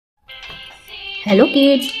Hello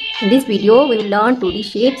kids, in this video we will learn 2D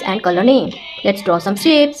shapes and color name. Let's draw some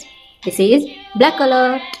shapes. This is black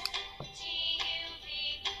color.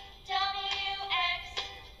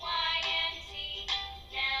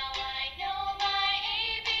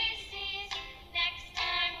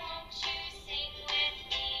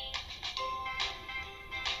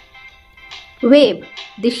 Wave.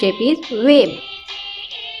 This shape is wave.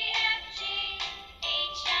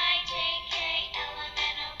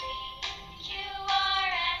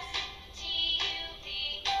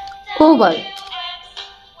 Oval.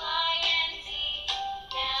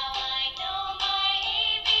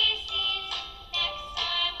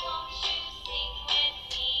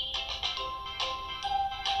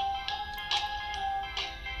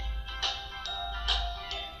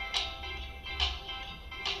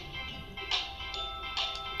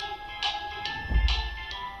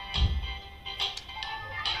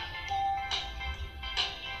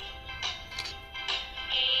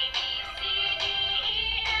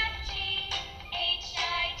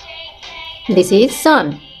 This is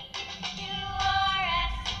sun.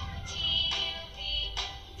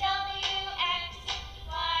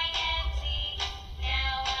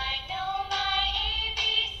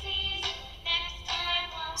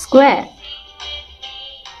 Square.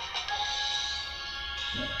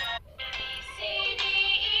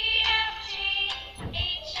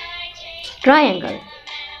 Triangle.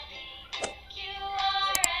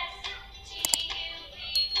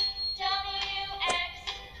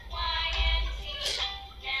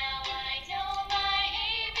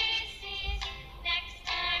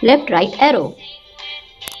 Left right arrow.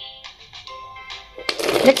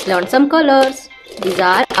 Let's learn some colors. These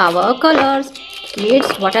are our colors. Kids,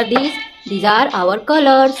 what are these? These are our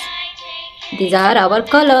colors. These are our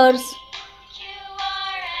colors.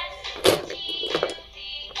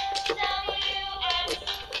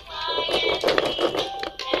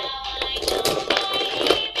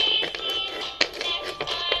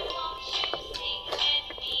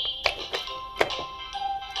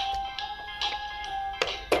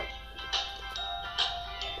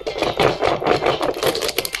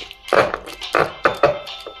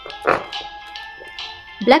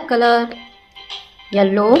 Black color,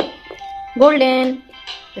 yellow, golden,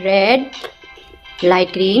 red,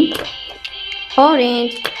 light green,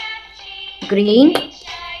 orange, green,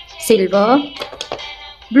 silver,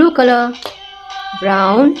 blue color,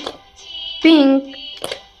 brown, pink,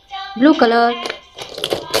 blue color.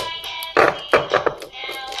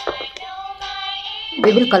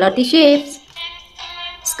 We will color the shapes.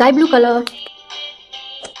 Sky blue color.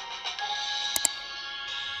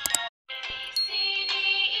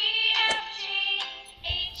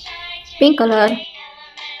 Pink color.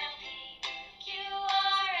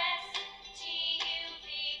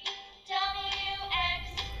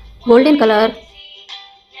 Golden color.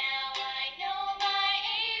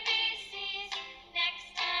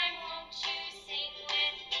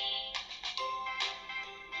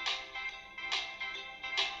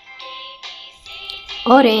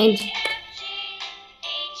 Orange.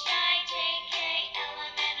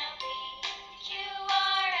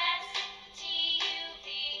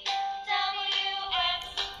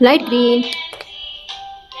 Light green.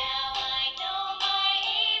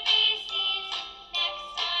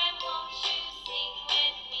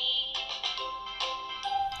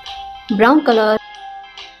 Brown color.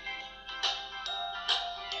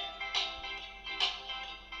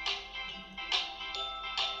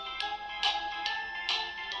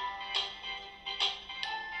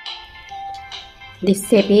 This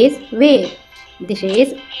shape is wave. This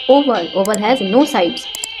is oval. Oval has no sides.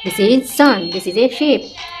 This is sun. This is a shape.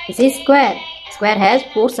 This is square. Square has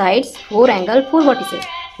 4 sides, 4 angle, 4 vertices.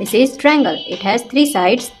 This is triangle. It has 3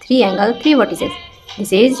 sides, 3 angle, 3 vertices.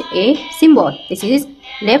 This is a symbol. This is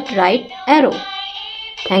left right arrow.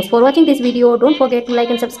 Thanks for watching this video. Don't forget to like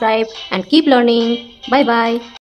and subscribe and keep learning. Bye bye.